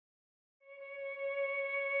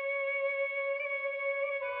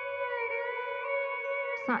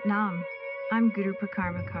Satnam, I'm Guru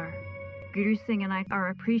Prakarmakar. Guru Singh and I are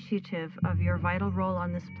appreciative of your vital role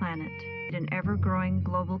on this planet, an ever-growing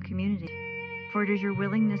global community. For it is your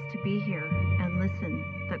willingness to be here and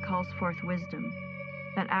listen that calls forth wisdom,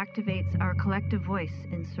 that activates our collective voice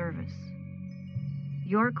in service.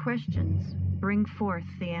 Your questions bring forth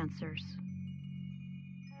the answers.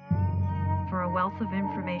 For a wealth of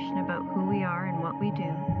information about who we are and what we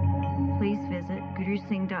do, please visit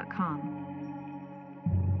gurusingh.com.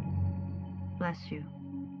 Bless you.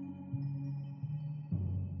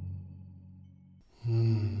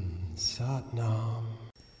 Satnam.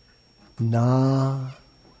 Na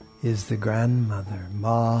is the grandmother,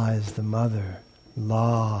 Ma is the mother,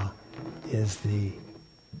 La is the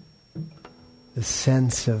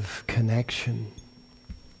sense of connection.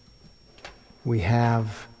 We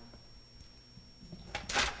have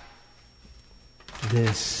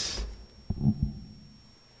this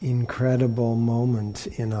incredible moment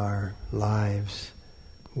in our lives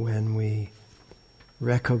when we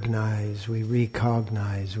recognize, we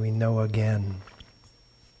know again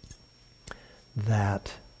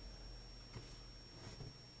that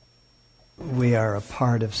we are a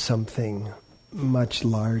part of something much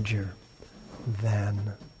larger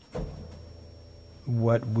than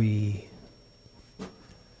what we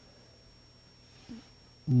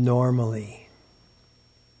normally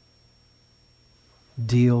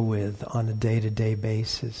deal with on a day-to-day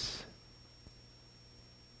basis.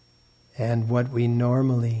 And what we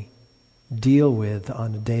normally deal with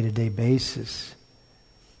on a day-to-day basis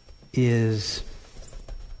is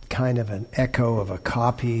kind of an echo of a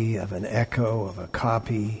copy of an echo of a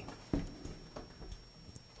copy.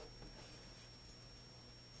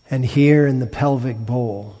 And here in the pelvic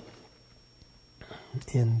bowl,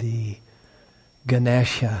 in the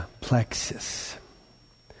Ganesha plexus,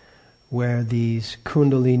 where these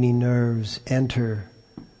Kundalini nerves enter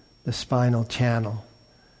the spinal channel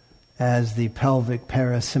as the pelvic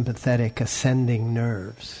parasympathetic ascending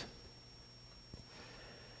nerves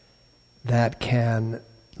that can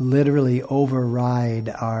literally override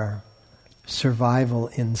our survival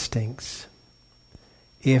instincts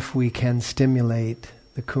if we can stimulate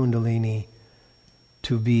the Kundalini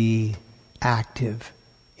to be active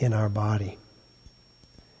in our body.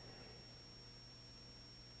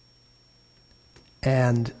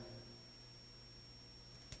 And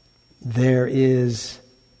there is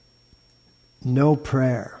no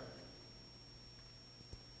prayer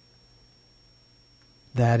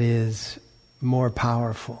that is more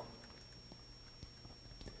powerful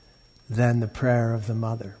than the prayer of the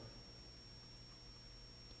mother.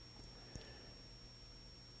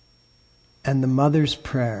 And the mother's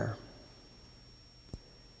prayer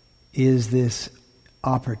is this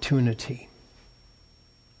opportunity.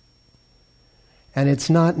 And it's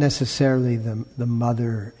not necessarily the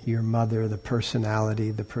mother, your mother, the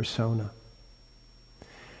personality, the persona.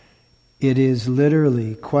 It is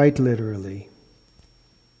literally, quite literally,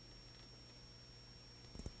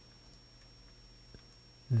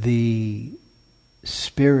 the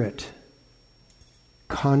spirit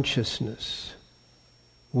consciousness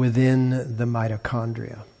within the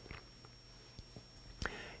mitochondria.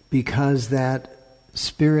 Because that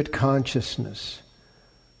spirit consciousness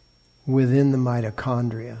within the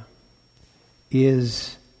mitochondria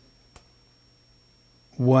is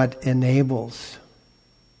what enables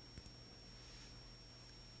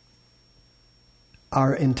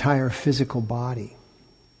our entire physical body,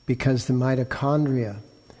 because the mitochondria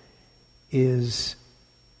is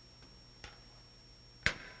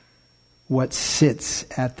what sits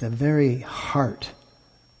at the very heart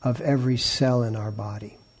of every cell in our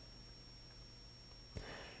body.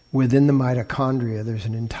 Within the mitochondria, there's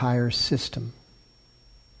an entire system.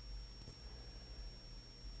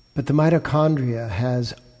 But the mitochondria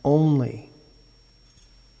has only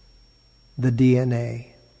the DNA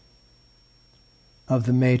of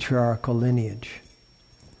the matriarchal lineage.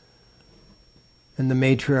 And the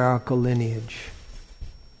matriarchal lineage,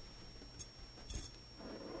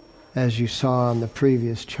 as you saw on the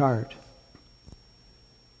previous chart,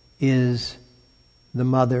 is the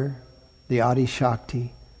mother, the Adi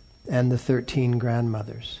Shakti, and the 13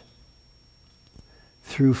 grandmothers.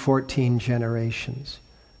 Through 14 generations.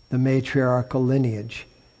 The matriarchal lineage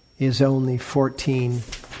is only 14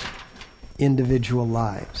 individual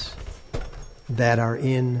lives that are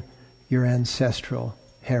in your ancestral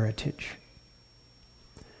heritage.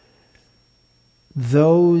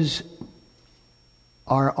 Those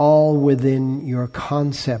are all within your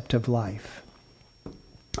concept of life,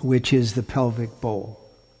 which is the pelvic bowl.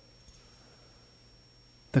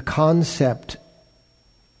 The concept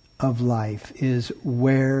of life is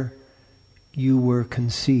where you were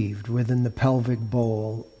conceived, within the pelvic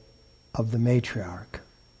bowl of the matriarch.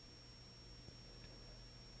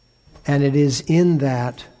 And it is in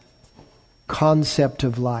that concept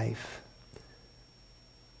of life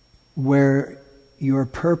where your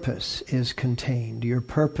purpose is contained, your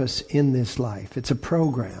purpose in this life. It's a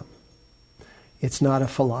program. It's not a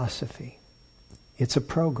philosophy. It's a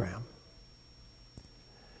program.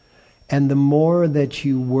 And the more that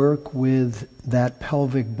you work with that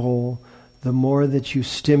pelvic bowl, the more that you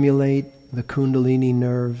stimulate the Kundalini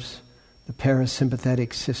nerves, the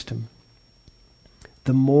parasympathetic system,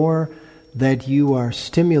 the more that you are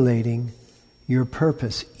stimulating your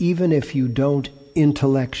purpose, even if you don't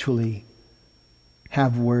intellectually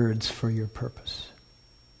have words for your purpose.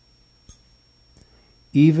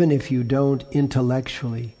 Even if you don't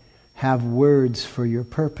intellectually have words for your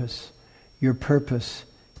purpose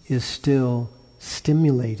is still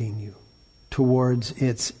stimulating you towards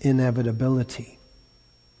its inevitability.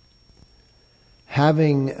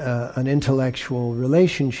 Having an intellectual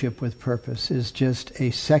relationship with purpose is just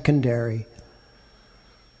a secondary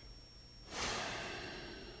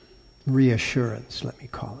reassurance, let me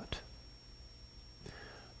call it.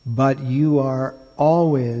 But you are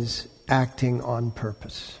always acting on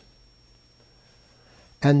purpose.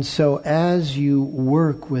 And so as you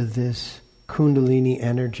work with this Kundalini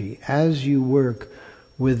energy, as you work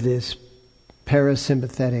with this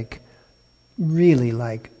parasympathetic, really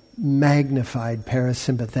like magnified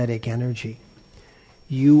parasympathetic energy,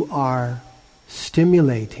 you are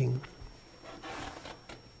stimulating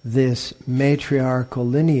this matriarchal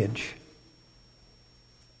lineage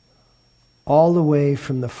all the way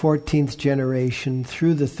from the 14th generation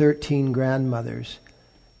through the 13 grandmothers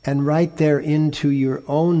and right there into your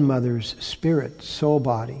own mother's spirit, soul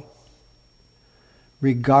body.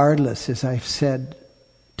 Regardless, as I've said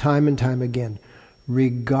time and time again,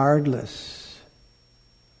 regardless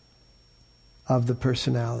of the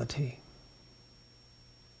personality.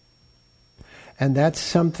 And that's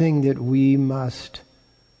something that we must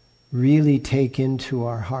really take into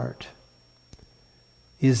our heart,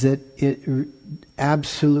 is that it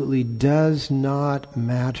absolutely does not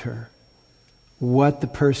matter what the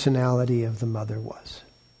personality of the mother was,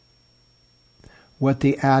 what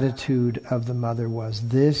the attitude of the mother was.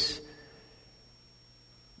 This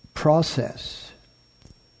process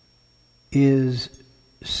is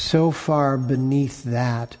so far beneath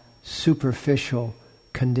that superficial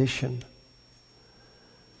condition.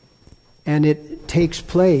 And it takes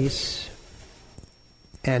place,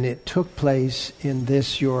 and it took place in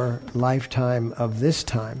this your lifetime of this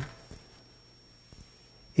time.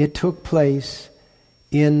 It took place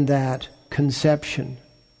in that conception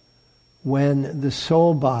when the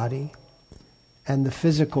soul body and the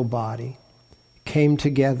physical body came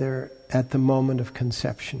together at the moment of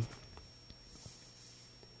conception.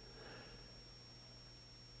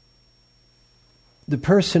 The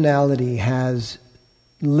personality has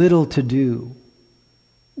little to do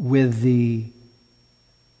with the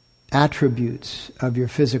attributes of your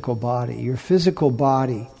physical body. Your physical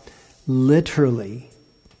body literally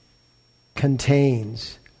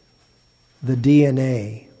contains the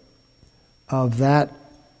DNA of that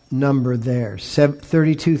number there,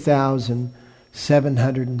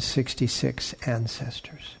 32,766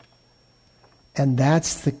 ancestors. And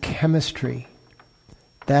that's the chemistry,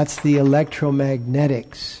 that's the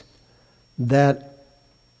electromagnetics that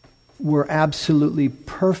were absolutely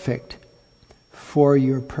perfect for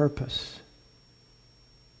your purpose.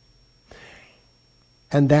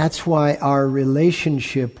 And that's why our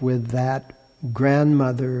relationship with that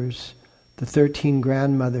grandmothers, the 13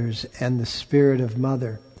 grandmothers and the spirit of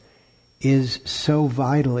mother is so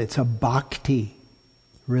vital. It's a bhakti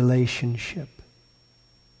relationship.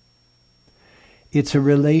 It's a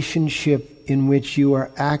relationship in which you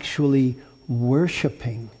are actually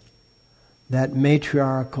worshiping that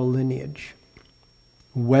matriarchal lineage.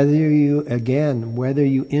 Whether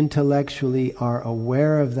you intellectually are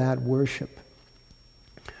aware of that worship,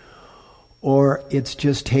 or it's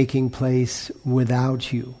just taking place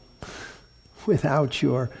without you, without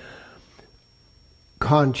your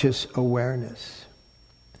conscious awareness.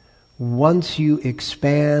 Once you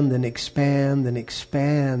expand and expand and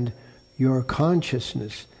expand your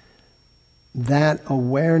consciousness, that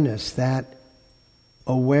awareness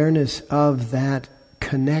of that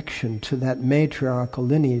connection to that matriarchal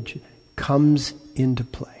lineage comes into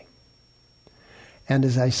play. And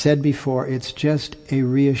as I said before, it's just a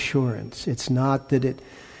reassurance. It's not that it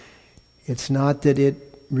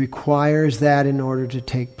requires that in order to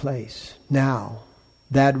take place. Now,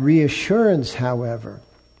 that reassurance, however,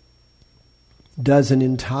 does an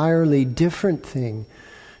entirely different thing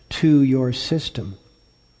to your system.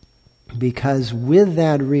 Because with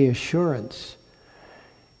that reassurance,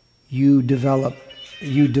 you develop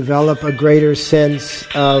a greater sense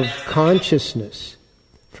of consciousness.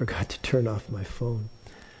 Forgot to turn off my phone.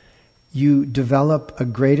 You develop a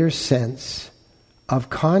greater sense of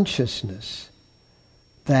consciousness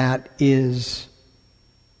that is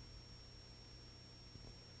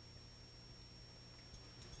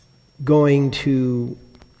going to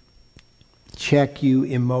check you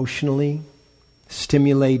emotionally,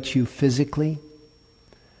 stimulate you physically.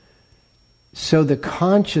 So the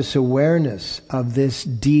conscious awareness of this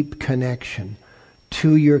deep connection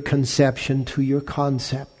to your conception, to your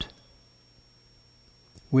concept,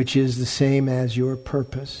 which is the same as your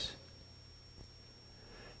purpose,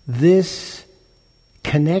 this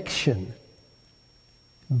connection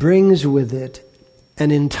brings with it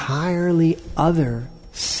an entirely other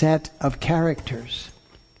set of characters.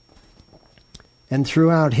 And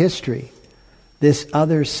throughout history, this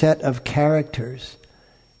other set of characters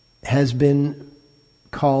has been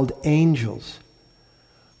called angels,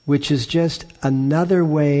 which is just another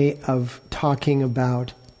way of talking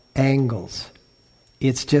about angles.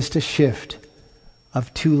 It's just a shift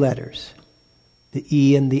of two letters, the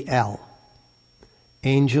E and the L.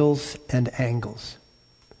 Angels and angles.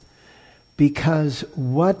 Because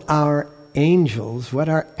what our angels, what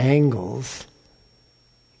our angles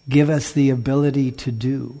give us the ability to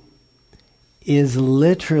do is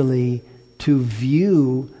literally to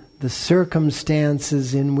view the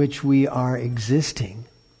circumstances in which we are existing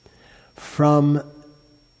from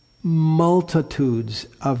multitudes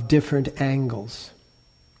of different angles.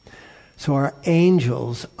 So our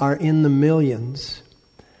angels are in the millions,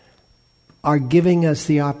 are giving us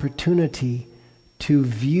the opportunity to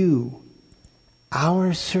view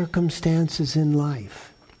our circumstances in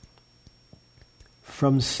life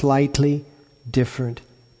from slightly different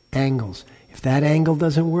angles. If that angle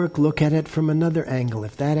doesn't work, look at it from another angle.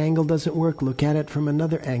 If that angle doesn't work, look at it from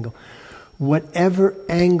another angle. Whatever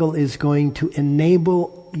angle is going to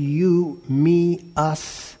enable you, me,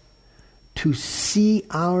 us, to see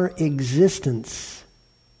our existence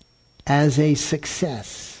as a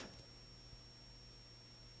success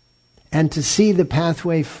and to see the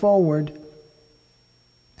pathway forward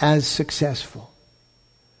as successful.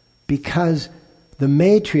 Because the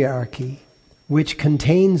matriarchy, which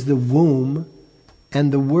contains the womb,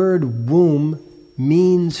 and the word womb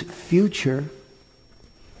means future.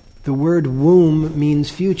 The word womb means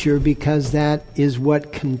future because that is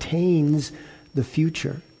what contains the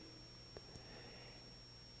future.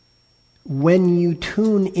 When you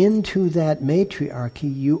tune into that matriarchy,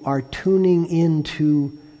 you are tuning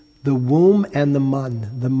into the womb and the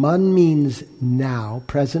mun. The mun means now,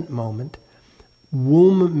 present moment.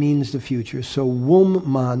 Womb means the future. So womb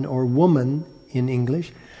man, or woman in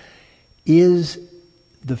English, is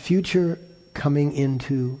the future coming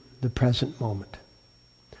into the present moment,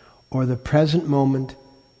 or the present moment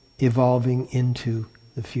evolving into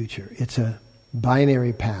the future. It's a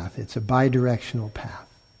binary path. It's a bidirectional path.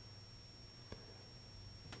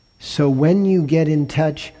 So when you get in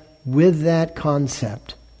touch with that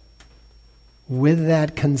concept, with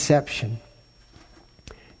that conception,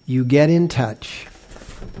 you get in touch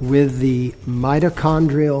with the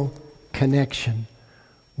mitochondrial connection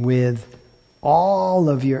with all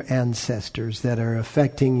of your ancestors that are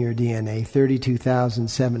affecting your DNA,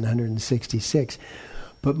 32,766.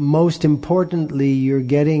 But most importantly, you're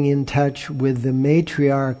getting in touch with the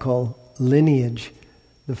matriarchal lineage,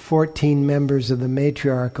 the 14 members of the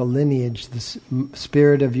matriarchal lineage, the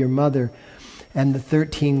spirit of your mother, and the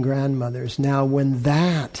 13 grandmothers. Now, when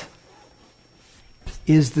that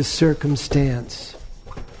is the circumstance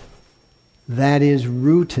that is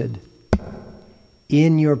rooted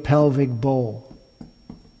in your pelvic bowl,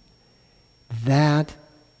 that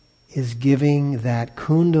is giving that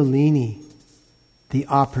Kundalini the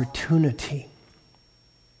opportunity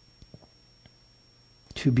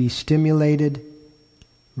to be stimulated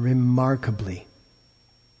remarkably.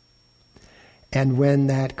 And when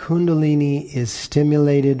that Kundalini is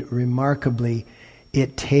stimulated remarkably,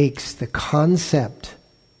 it takes the concept,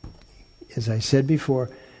 as I said before,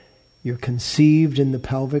 you're conceived in the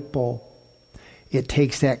pelvic bowl. It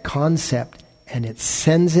takes that concept and it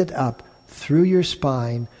sends it up through your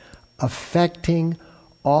spine, affecting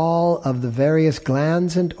all of the various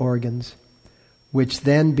glands and organs, which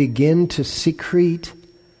then begin to secrete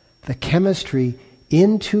the chemistry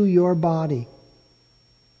into your body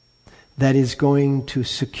that is going to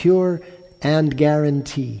secure and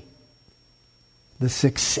guarantee the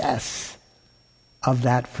success of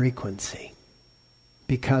that frequency.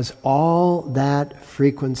 Because all that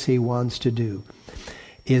frequency wants to do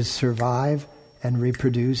is survive and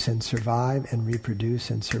reproduce and survive and reproduce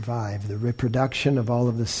and survive. The reproduction of all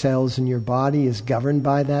of the cells in your body is governed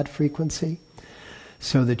by that frequency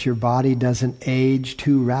so that your body doesn't age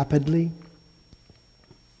too rapidly.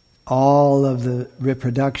 All of the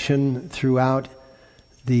reproduction throughout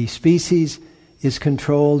the species is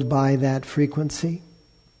controlled by that frequency.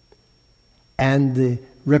 And the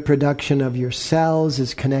reproduction of your cells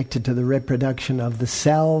is connected to the reproduction of the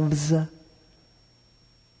selves,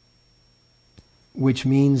 which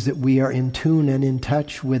means that we are in tune and in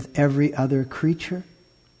touch with every other creature,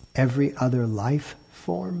 every other life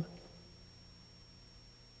form.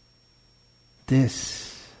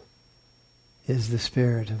 This is the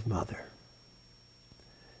spirit of Mother.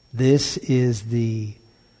 This is the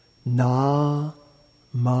Na,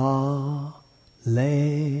 Ma,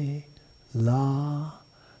 Le, La,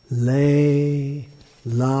 Le,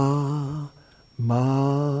 La,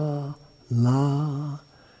 Ma, La,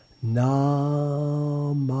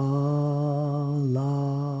 Na, Ma,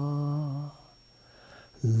 La,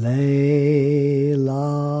 Le,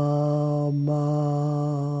 La,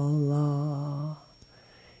 Ma, La.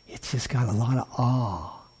 It's just got a lot of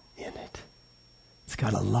awe in it. It's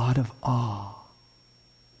got a lot of awe.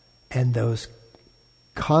 And those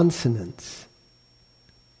consonants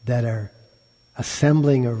that are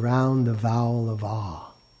assembling around the vowel of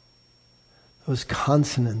awe, those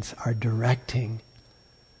consonants are directing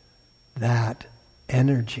that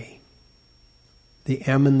energy. The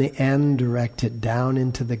M and the N direct it down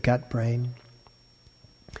into the gut brain.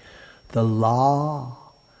 The La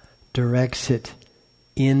directs it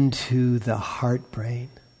into the heart brain.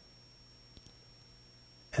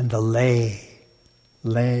 And the Le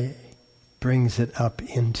brings it up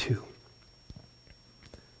into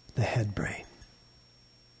the head brain.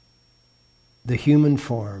 The human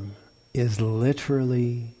form is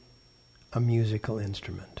literally a musical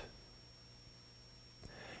instrument.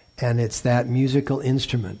 And it's that musical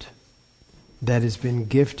instrument that has been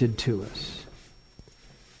gifted to us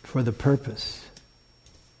for the purpose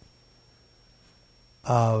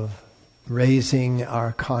of raising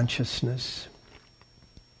our consciousness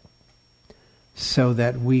so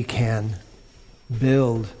that we can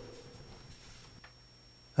build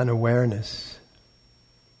an awareness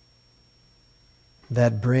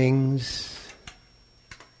that brings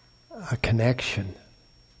a connection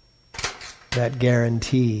that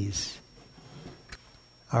guarantees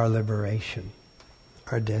our liberation,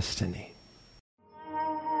 our destiny.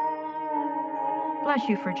 Bless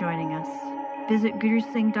you for joining us. Visit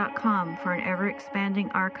GuruSingh.com for an ever-expanding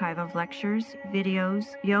archive of lectures, videos,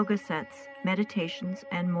 yoga sets, meditations,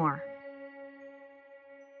 and more.